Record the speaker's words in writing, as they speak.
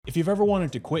If you've ever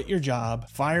wanted to quit your job,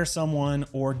 fire someone,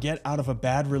 or get out of a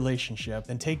bad relationship,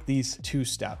 then take these 2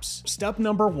 steps. Step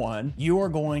number 1, you are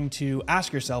going to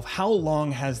ask yourself, how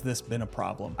long has this been a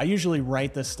problem? I usually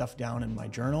write this stuff down in my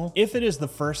journal. If it is the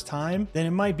first time, then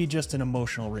it might be just an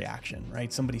emotional reaction,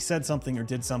 right? Somebody said something or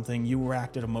did something, you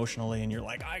reacted emotionally, and you're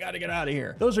like, I gotta get out of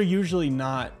here. Those are usually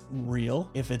not real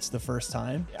if it's the first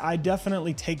time. I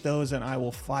definitely take those and I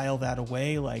will file that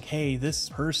away, like, hey, this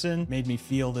person made me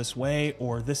feel this way,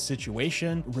 or this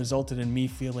situation resulted in me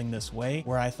feeling this way,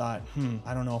 where I thought,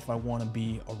 I don't know if I want to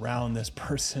be around this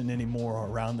person anymore or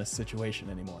around this situation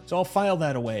anymore. So I'll file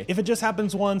that away. If it just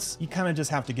happens once, you kind of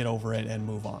just have to get over it and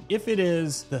move on. If it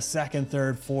is the 2nd,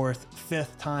 3rd, 4th,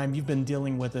 5th time you've been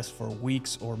dealing with this for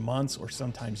weeks or months or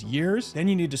sometimes years, then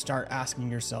you need to start asking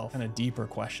yourself kind of deeper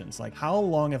questions, like, how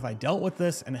long have I dealt with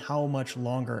this and how much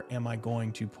longer am I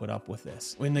going to put up with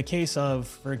this? In the case of,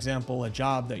 for example, a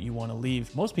job that you want to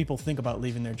leave, most people think about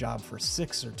leaving their job for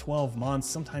 6 or 12 months,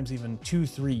 sometimes even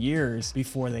 2-3 years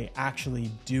before they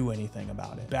actually do anything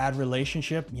about it. Bad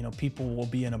relationship, people will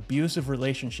be in abusive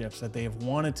relationships that they have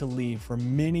wanted to leave for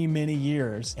many, many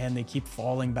years, and they keep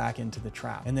falling back into the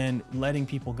trap. And then letting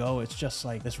people go, it's just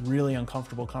like this really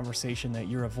uncomfortable conversation that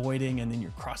you're avoiding, and then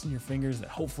you're crossing your fingers that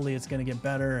hopefully it's going to get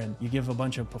better, and you give a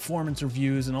bunch of performance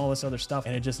reviews and all this other stuff,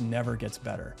 and it just never gets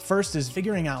better. First is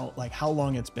figuring out like how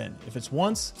long it's been. If it's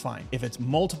once, fine. If it's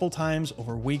multiple times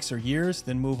over weeks or years,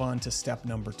 then move on to step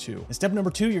number 2. And step number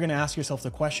 2, you're going to ask yourself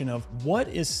the question of, what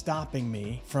is stopping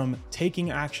me from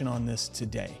taking action on this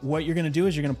today? What you're going to do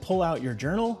is you're going to pull out your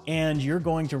journal and you're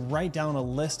going to write down a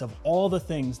list of all the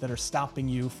things that are stopping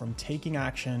you from taking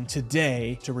action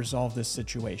today to resolve this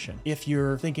situation. If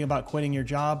you're thinking about quitting your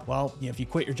job, well, if you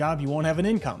quit your job, you won't have an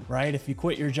income, right? If you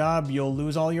quit your job, you'll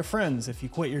lose all your friends. If you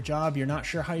quit your job, you're not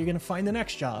sure how you're going to find the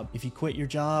next job. If you quit your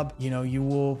job, you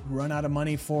will run out of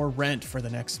money for rent for the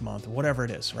next month, whatever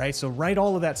it is, right? So write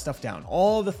all of that stuff down,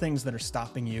 all the things that are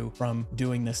stopping you from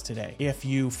doing this today. If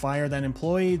you fire that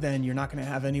employee, then you're not going to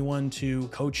have anyone to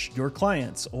coach your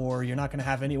clients, or you're not going to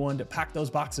have anyone to pack those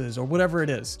boxes, or whatever it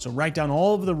is. So write down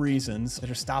all of the reasons that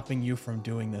are stopping you from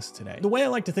doing this today. The way I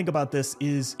like to think about this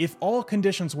is, if all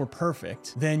conditions were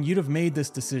perfect, then you'd have made this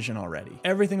decision already.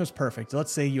 Everything was perfect.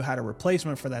 Let's say you had a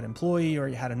replacement for that employee, or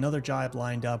you had another job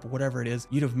lined up, whatever it is,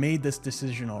 you'd have made this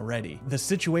decision already. The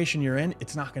situation you're in,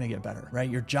 it's not going to get better, right?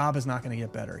 Your job is not going to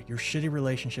get better. Your shitty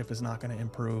relationship is not going to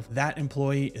improve. That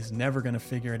employee is never going to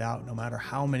figure it out, no matter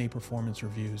how many performance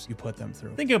reviews you put them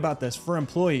through. Thinking about this, for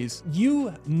employees,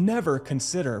 you never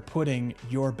consider putting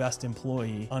your best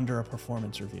employee under a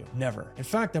performance review. Never. In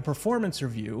fact, a performance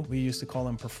review, we used to call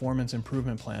them performance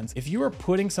improvement plans. If you are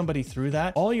putting somebody through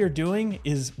that, all you're doing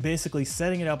is basically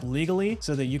setting it up legally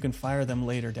so that you can fire them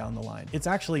later down the line. It's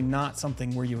actually not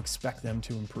something where you expect them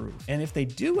to improve. And if they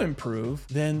do improve,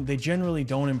 then they generally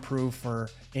don't improve for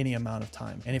any amount of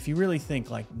time. And if you really think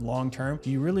like long term, do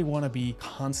you really want to be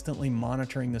constantly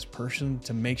monitoring this person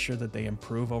to make sure that they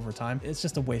improve over time? It's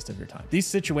just a waste of your time. These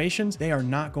situations, they are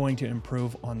not going to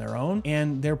improve on their own,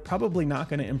 and they're probably not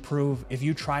going to improve if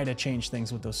you try to change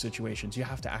things with those situations. You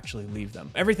have to actually leave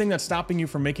them. Everything that's stopping you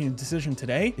from making a decision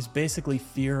today is basically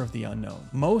fear of the unknown.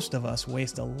 Most of us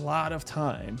waste a lot of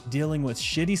time dealing with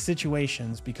shitty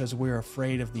situations because we're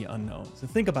afraid of the unknown. So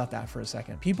think about that for a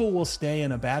second. People will stay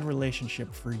in a bad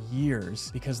relationship for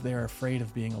years because they're afraid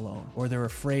of being alone, or they're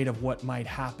afraid of what might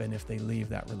happen if they leave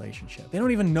that relationship. They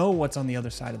don't even know what's on the other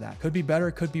side of that. Could be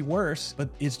better, could be worse, but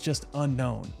it's just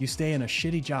unknown. You stay in a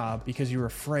shitty job because you're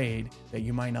afraid that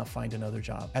you might not find another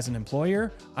job. As an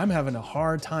employer, I'm having a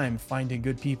hard time finding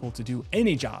good people to do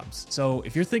any jobs. So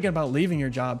if you're thinking about leaving your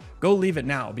job, go leave it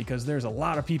now, because there's a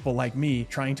lot of people like me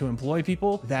trying to employ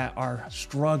people that are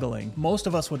struggling. Most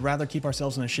of us would rather keep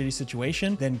ourselves in a shitty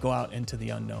situation than go out into the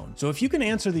unknown. So if you can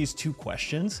answer these 2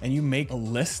 questions and you make a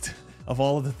list of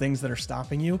all of the things that are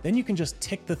stopping you, then you can just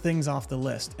tick the things off the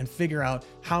list and figure out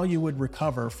how you would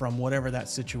recover from whatever that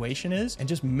situation is, and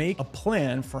just make a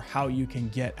plan for how you can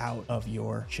get out of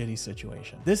your shitty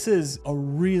situation. This is a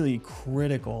really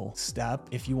critical step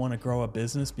if you want to grow a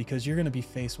business, because you're going to be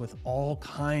faced with all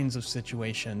kinds of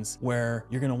situations where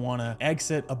you're going to want to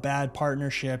exit a bad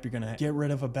partnership, you're going to get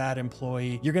rid of a bad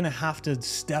employee, you're going to have to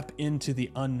step into the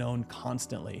unknown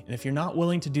constantly. And if you're not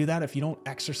willing to do that, if you don't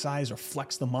exercise or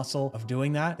flex the muscle of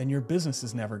doing that, then your business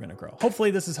is never going to grow.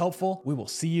 Hopefully this is helpful. We will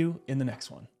see you in the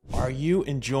next one. Are you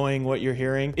enjoying what you're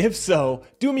hearing? If so,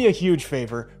 do me a huge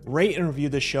favor, rate and review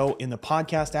the show in the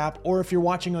podcast app, or if you're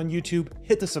watching on YouTube,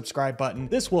 hit the subscribe button.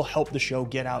 This will help the show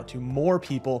get out to more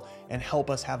people and help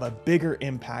us have a bigger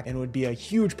impact, and would be a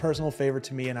huge personal favor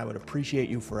to me, and I would appreciate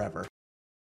you forever.